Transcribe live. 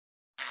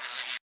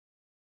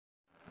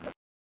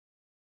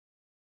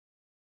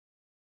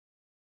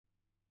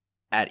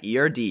At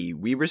ERD,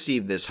 we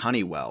received this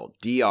Honeywell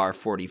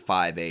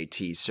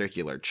dr45at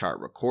circular chart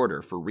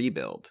recorder for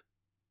rebuild.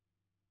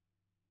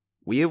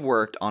 We have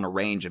worked on a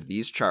range of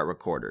these chart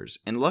recorders,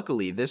 and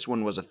luckily this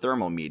one was a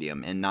thermal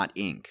medium and not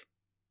ink.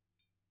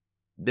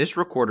 This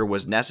recorder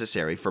was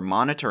necessary for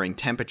monitoring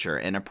temperature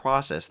in a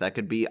process that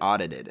could be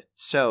audited,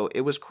 so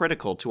it was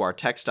critical to our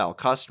textile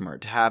customer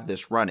to have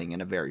this running in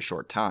a very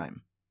short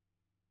time.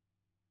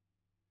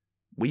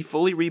 We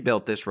fully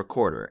rebuilt this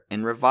recorder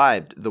and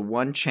revived the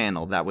one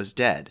channel that was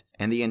dead,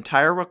 and the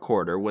entire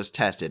recorder was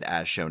tested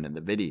as shown in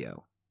the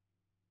video.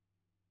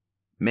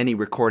 Many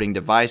recording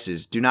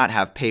devices do not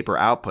have paper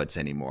outputs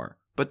anymore,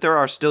 but there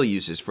are still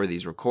uses for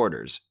these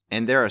recorders,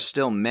 and there are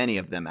still many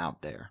of them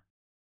out there.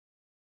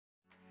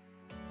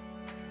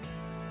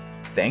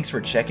 Thanks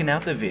for checking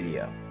out the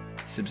video.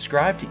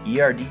 Subscribe to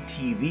ERD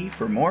TV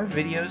for more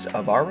videos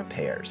of our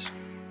repairs.